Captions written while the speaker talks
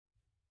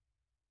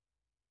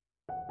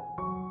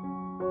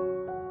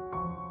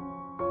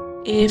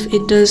If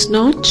it does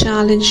not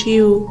challenge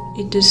you,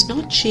 it does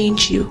not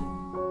change you.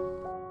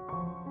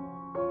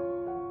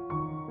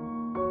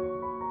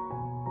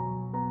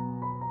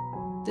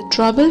 The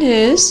trouble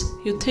is,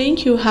 you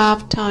think you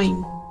have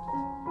time.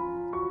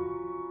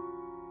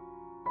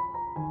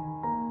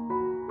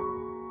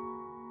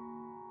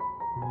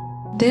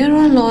 There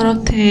are a lot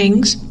of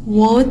things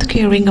worth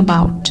caring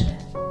about.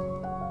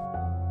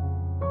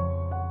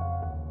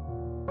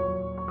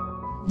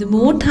 The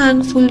more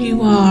thankful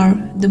you are,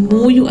 the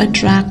more you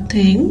attract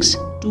things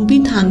to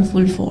be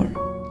thankful for.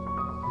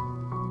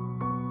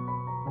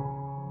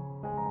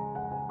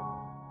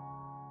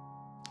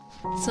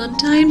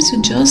 Sometimes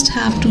you just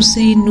have to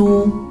say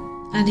no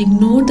and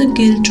ignore the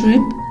guilt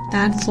trip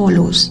that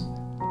follows.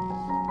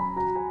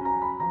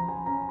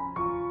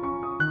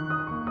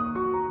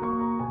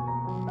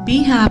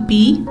 Be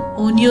happy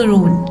on your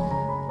own.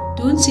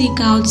 Don't seek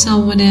out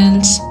someone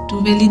else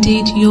to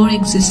validate your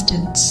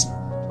existence.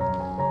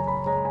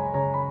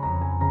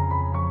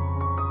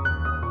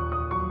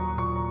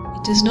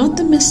 It is not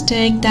the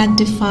mistake that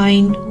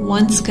defines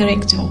one's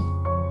character,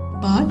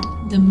 but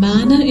the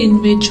manner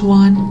in which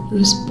one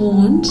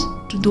responds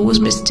to those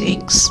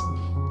mistakes.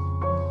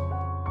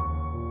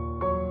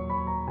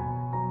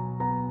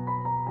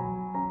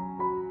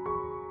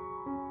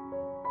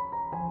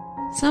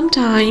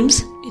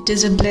 Sometimes it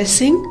is a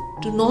blessing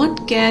to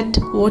not get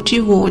what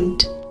you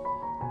want.